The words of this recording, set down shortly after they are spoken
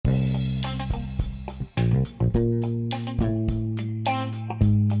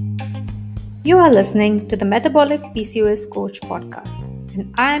You are listening to the Metabolic PCOS Coach podcast,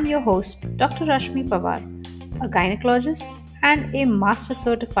 and I am your host, Dr. Rashmi Pawar, a gynecologist and a master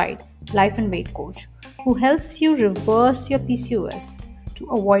certified life and weight coach who helps you reverse your PCOS to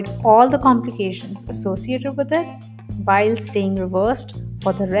avoid all the complications associated with it while staying reversed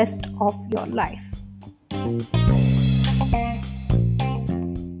for the rest of your life.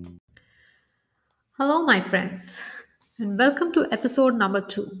 Hello, my friends, and welcome to episode number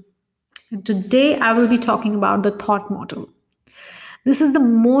 2. And today I will be talking about the thought model. This is the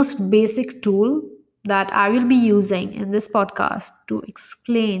most basic tool that I will be using in this podcast to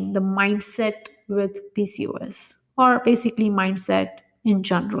explain the mindset with PCOS, or basically mindset in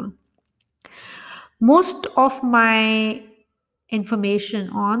general. Most of my information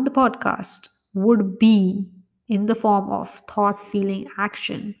on the podcast would be in the form of thought, feeling,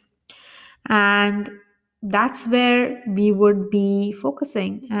 action. And that's where we would be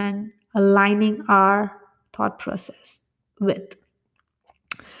focusing and aligning our thought process with.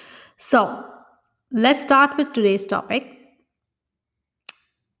 So, let's start with today's topic,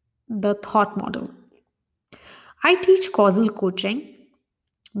 the thought model. I teach causal coaching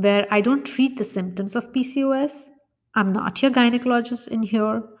where I don't treat the symptoms of PCOS. I'm not your gynecologist in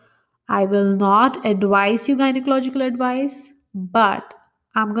here. I will not advise you gynecological advice, but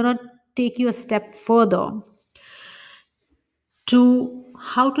I'm going to take you a step further to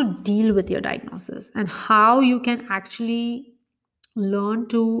how to deal with your diagnosis and how you can actually learn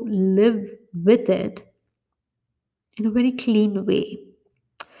to live with it in a very clean way.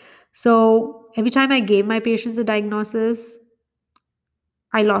 So every time I gave my patients a diagnosis,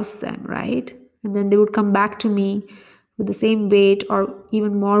 I lost them, right? And then they would come back to me with the same weight or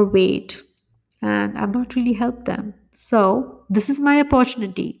even more weight, and I've not really helped them. So this is my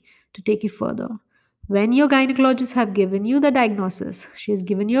opportunity to take you further. When your gynecologist have given you the diagnosis, she has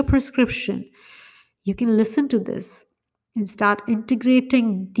given you a prescription, you can listen to this and start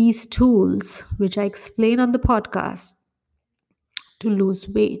integrating these tools, which I explain on the podcast, to lose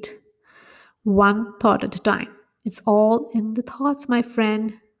weight one thought at a time. It's all in the thoughts, my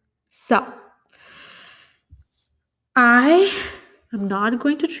friend. So, I am not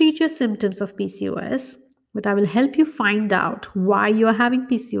going to treat your symptoms of PCOS, but I will help you find out why you are having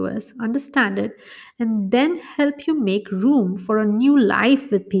PCOS, understand it, and then help you make room for a new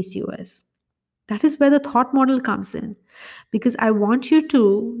life with PCOS. That is where the thought model comes in, because I want you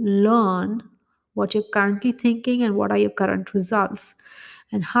to learn what you're currently thinking and what are your current results,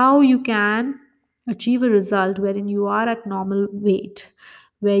 and how you can achieve a result wherein you are at normal weight,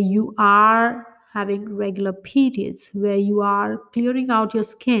 where you are having regular periods, where you are clearing out your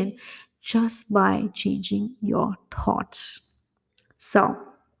skin just by changing your thoughts. So,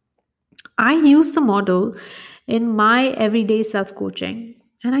 I use the model in my everyday self coaching,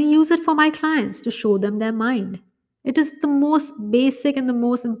 and I use it for my clients to show them their mind. It is the most basic and the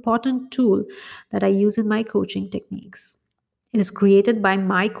most important tool that I use in my coaching techniques. It is created by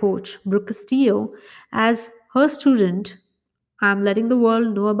my coach, Brooke Castillo. As her student, I'm letting the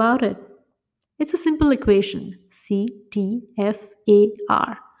world know about it. It's a simple equation, CTFAR: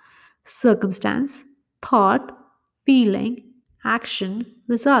 circumstance, thought, feeling, action,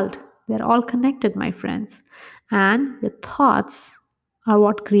 result. They're all connected, my friends. And the thoughts are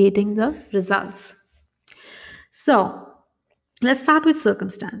what creating the results. So, let's start with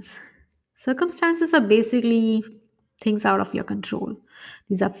circumstance. Circumstances are basically things out of your control.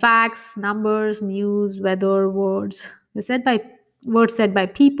 These are facts, numbers, news, weather, words. They're said by words said by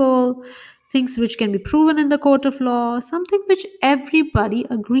people, things which can be proven in the court of law, something which everybody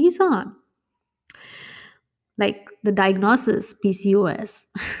agrees on, like the diagnosis PCOS.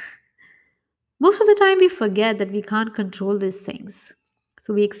 Most of the time, we forget that we can't control these things.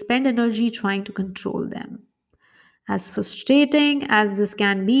 So we expend energy trying to control them. As frustrating as this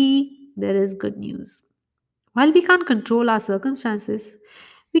can be, there is good news. While we can't control our circumstances,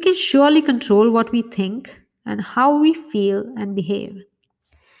 we can surely control what we think and how we feel and behave.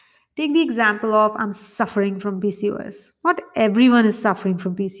 Take the example of I'm suffering from PCOS. Not everyone is suffering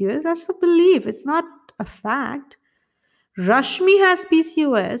from PCOS. That's a belief, it's not a fact. Rashmi has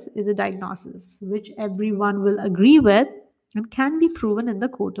PCOS is a diagnosis which everyone will agree with and can be proven in the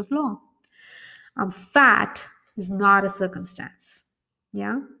court of law. Fat is not a circumstance.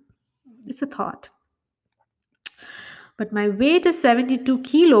 Yeah, it's a thought. But my weight is 72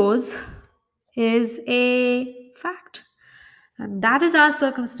 kilos is a fact. And that is our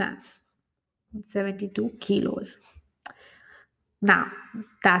circumstance, 72 kilos. Now,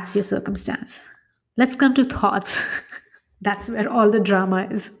 that's your circumstance. Let's come to thoughts. That's where all the drama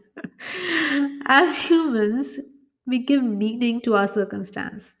is. As humans, we give meaning to our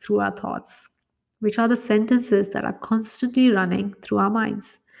circumstance through our thoughts, which are the sentences that are constantly running through our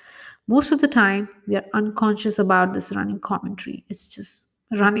minds. Most of the time, we are unconscious about this running commentary. It's just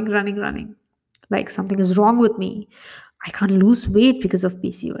running, running, running. Like something is wrong with me. I can't lose weight because of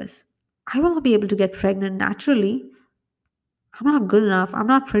PCOS. I will not be able to get pregnant naturally. I'm not good enough. I'm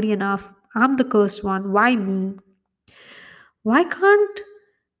not pretty enough. I'm the cursed one. Why me? Why can't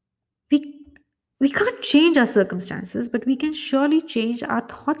we we can't change our circumstances, but we can surely change our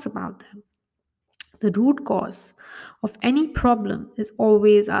thoughts about them. The root cause of any problem is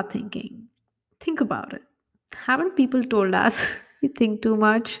always our thinking. Think about it. Haven't people told us we think too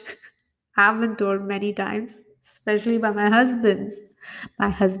much? I've been told many times, especially by my husbands. My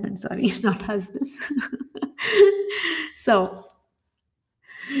husband, sorry, not husbands. So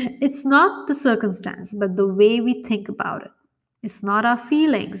it's not the circumstance, but the way we think about it. It's not our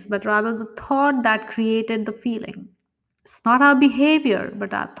feelings, but rather the thought that created the feeling. It's not our behavior,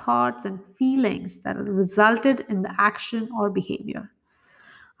 but our thoughts and feelings that resulted in the action or behavior.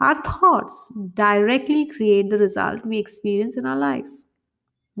 Our thoughts directly create the result we experience in our lives.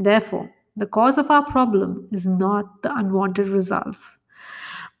 Therefore, the cause of our problem is not the unwanted results,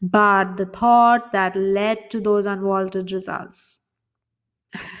 but the thought that led to those unwanted results.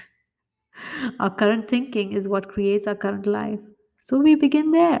 Our current thinking is what creates our current life. So we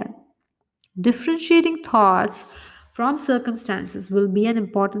begin there. Differentiating thoughts from circumstances will be an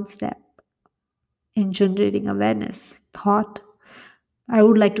important step in generating awareness. Thought, I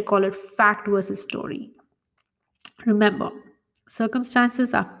would like to call it fact versus story. Remember,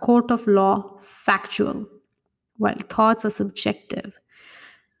 circumstances are court of law, factual, while thoughts are subjective.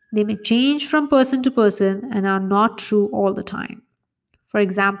 They may change from person to person and are not true all the time. For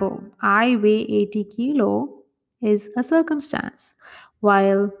example, I weigh 80 kilo is a circumstance,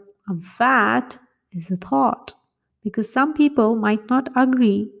 while I'm fat is a thought, because some people might not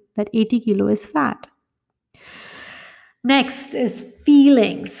agree that 80 kilo is fat. Next is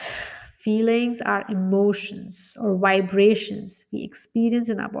feelings. Feelings are emotions or vibrations we experience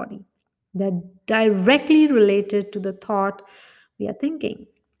in our body. They're directly related to the thought we are thinking,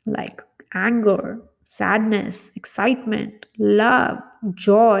 like anger, sadness, excitement, love,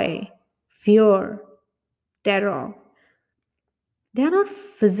 joy, fear, terror. They are not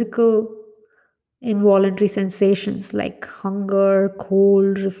physical, involuntary sensations like hunger,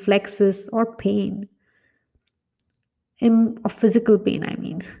 cold, reflexes, or pain. Of physical pain, I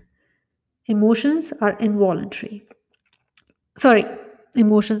mean. Emotions are involuntary. Sorry,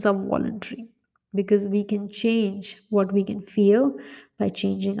 emotions are voluntary because we can change what we can feel by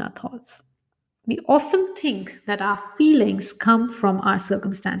changing our thoughts. We often think that our feelings come from our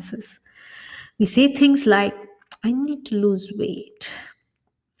circumstances. We say things like, I need to lose weight.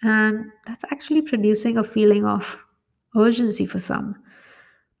 And that's actually producing a feeling of urgency for some.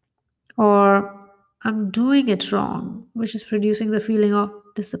 Or I'm doing it wrong, which is producing the feeling of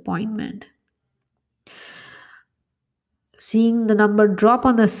disappointment. Seeing the number drop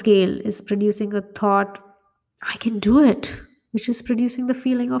on the scale is producing a thought, I can do it, which is producing the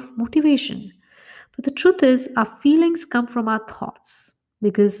feeling of motivation. But the truth is, our feelings come from our thoughts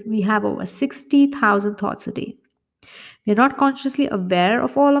because we have over 60,000 thoughts a day. We're not consciously aware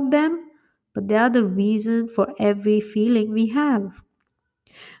of all of them, but they are the reason for every feeling we have.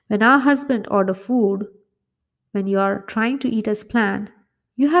 When our husband order food, when you are trying to eat as planned,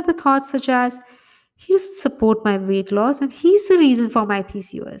 you have the thoughts such as, he doesn't support my weight loss and he's the reason for my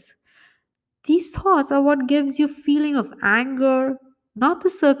PCOS. These thoughts are what gives you feeling of anger, not the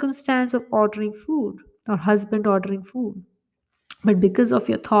circumstance of ordering food or husband ordering food. But because of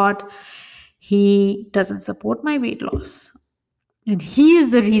your thought, he doesn't support my weight loss and he is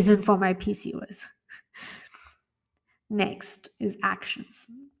the reason for my PCOS. Next is actions.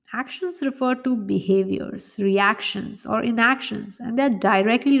 Actions refer to behaviors, reactions, or inactions, and they're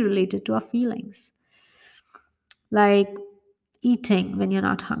directly related to our feelings, like eating when you're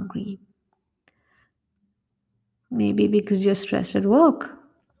not hungry, maybe because you're stressed at work,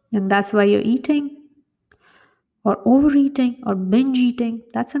 and that's why you're eating, or overeating, or binge eating.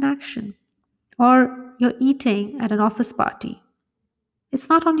 That's an action. Or you're eating at an office party. It's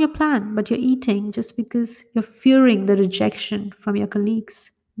not on your plan, but you're eating just because you're fearing the rejection from your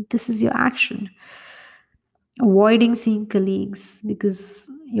colleagues. This is your action. Avoiding seeing colleagues because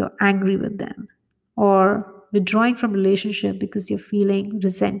you're angry with them, or withdrawing from relationship because you're feeling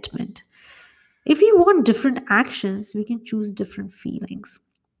resentment. If we want different actions, we can choose different feelings.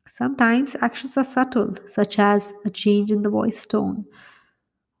 Sometimes actions are subtle, such as a change in the voice tone,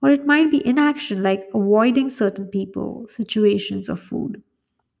 or it might be inaction like avoiding certain people, situations, or food.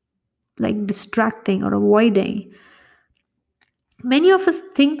 like distracting or avoiding. Many of us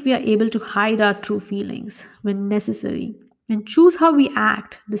think we are able to hide our true feelings when necessary and choose how we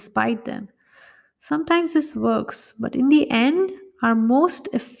act despite them. Sometimes this works, but in the end, our most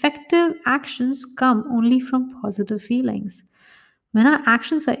effective actions come only from positive feelings. When our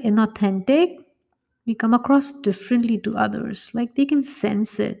actions are inauthentic, we come across differently to others, like they can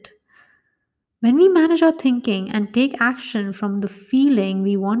sense it. When we manage our thinking and take action from the feeling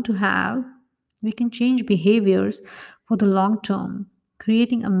we want to have, we can change behaviors for the long term,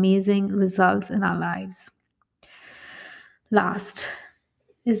 creating amazing results in our lives. Last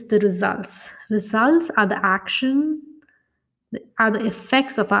is the results. Results are the action, are the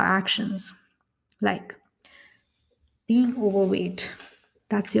effects of our actions, like being overweight.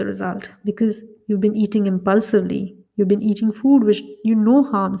 That's your result because you've been eating impulsively. You've been eating food which you know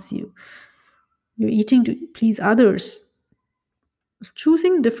harms you. You're eating to please others.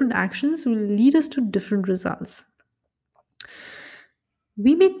 Choosing different actions will lead us to different results.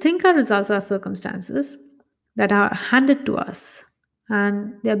 We may think our results are circumstances that are handed to us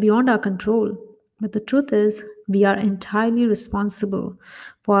and they are beyond our control. But the truth is, we are entirely responsible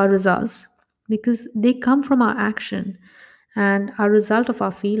for our results because they come from our action and are result of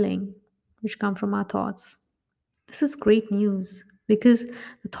our feeling, which come from our thoughts. This is great news because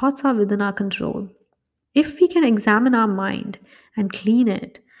the thoughts are within our control. If we can examine our mind and clean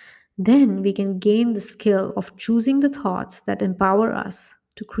it, then we can gain the skill of choosing the thoughts that empower us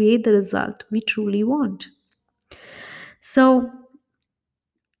to create the result we truly want. So,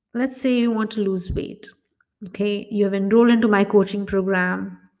 let's say you want to lose weight. Okay, you have enrolled into my coaching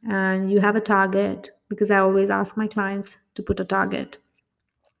program and you have a target because I always ask my clients to put a target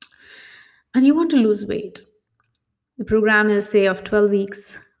and you want to lose weight. The program is, say, of 12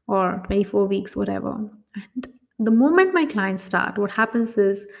 weeks or 24 weeks, whatever. And the moment my clients start, what happens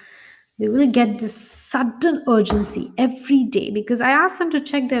is they will get this sudden urgency every day because I ask them to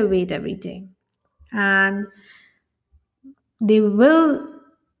check their weight every day. And they will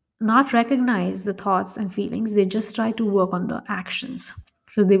not recognize the thoughts and feelings. They just try to work on the actions.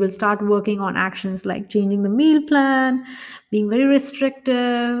 So they will start working on actions like changing the meal plan, being very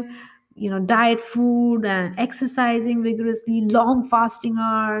restrictive, diet food and exercising vigorously, long fasting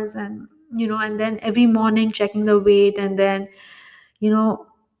hours, and then every morning checking the weight, and then, you know,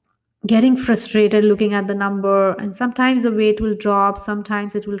 getting frustrated looking at the number. And sometimes the weight will drop,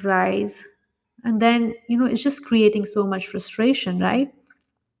 sometimes it will rise. And then, it's just creating so much frustration, right?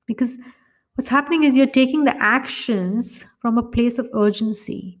 Because what's happening is you're taking the actions from a place of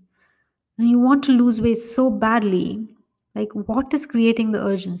urgency and you want to lose weight so badly. Like, what is creating the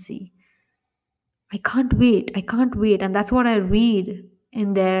urgency? I can't wait. I can't wait. And that's what I read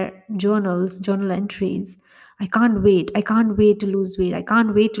in their journals, journal entries. I can't wait. I can't wait to lose weight. I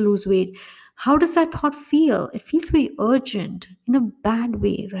can't wait to lose weight. How does that thought feel? It feels very urgent in a bad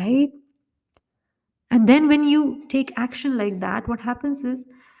way, right? And then when you take action like that, what happens is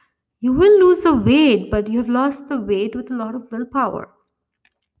you will lose the weight, but you have lost the weight with a lot of willpower.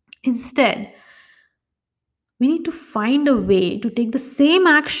 Instead, we need to find a way to take the same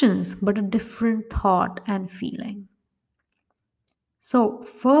actions but a different thought and feeling. So,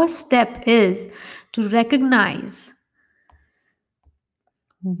 first step is to recognize,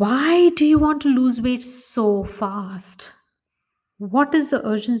 why do you want to lose weight so fast? What is the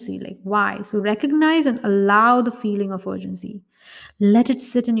urgency? Like, why? So, recognize and allow the feeling of urgency. Let it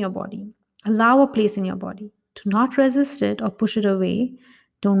sit in your body. Allow a place in your body. Do not resist it or push it away.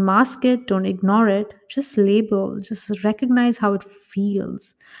 Don't mask it. Don't ignore it. Just label. Just recognize how it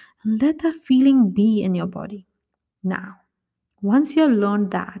feels. And let that feeling be in your body. Now, once you have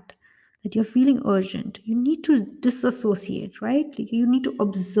learned that you're feeling urgent, you need to disassociate, right? Like, you need to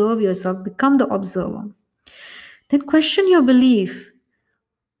observe yourself, become the observer. Then question your belief.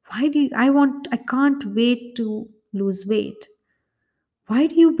 Why do you, I can't wait to lose weight? Why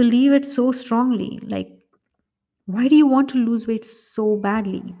do you believe it so strongly? Like, why do you want to lose weight so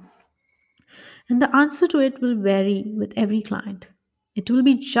badly? And the answer to it will vary with every client. It will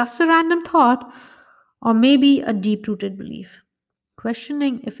be just a random thought or maybe a deep rooted belief.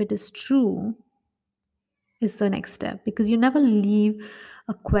 Questioning if it is true is the next step because you never leave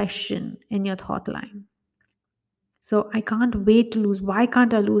a question in your thought line. So, I can't wait to lose. Why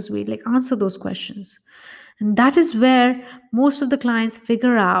can't I lose weight? Like, answer those questions. And that is where most of the clients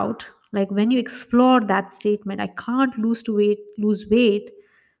figure out, like, when you explore that statement, I can't lose weight,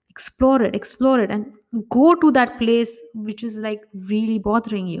 explore it, and go to that place which is like really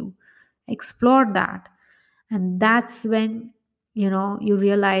bothering you. Explore that. And that's when, you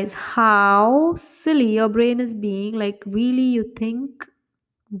realize how silly your brain is being. Like, really, you think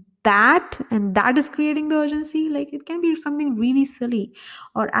that, and that is creating the urgency. Like, it can be something really silly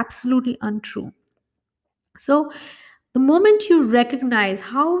or absolutely untrue. So the moment you recognize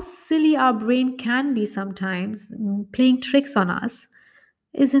how silly our brain can be sometimes, playing tricks on us,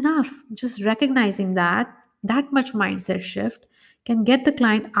 is enough. Just recognizing that much mindset shift can get the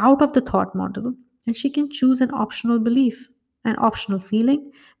client out of the thought model, and she can choose an optional belief, an optional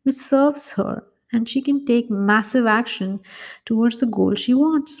feeling which serves her, and she can take massive action towards the goal she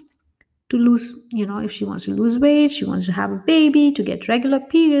wants to lose. If she wants to lose weight, she wants to have a baby, to get regular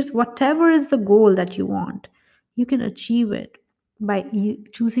periods, whatever is the goal that you want, you can achieve it by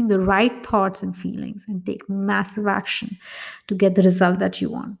choosing the right thoughts and feelings and take massive action to get the result that you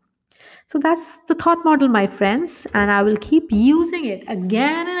want. So that's the thought model, my friends, and I will keep using it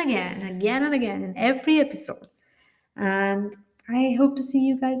again and again, again and again in every episode. And I hope to see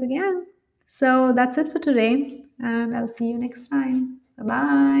you guys again. So that's it for today, and I'll see you next time.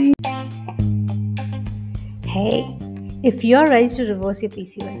 Bye bye. Hey, if you're ready to reverse your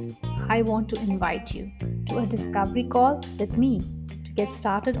PCOS, I want to invite you to a discovery call with me to get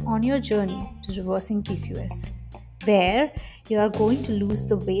started on your journey to reversing PCOS, where you are going to lose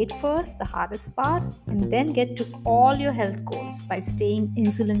the weight first, the hardest part, and then get to all your health goals by staying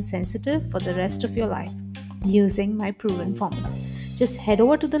insulin sensitive for the rest of your life using my proven formula. Just head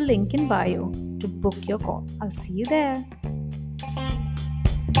over to the link in bio to book your call. I'll see you there.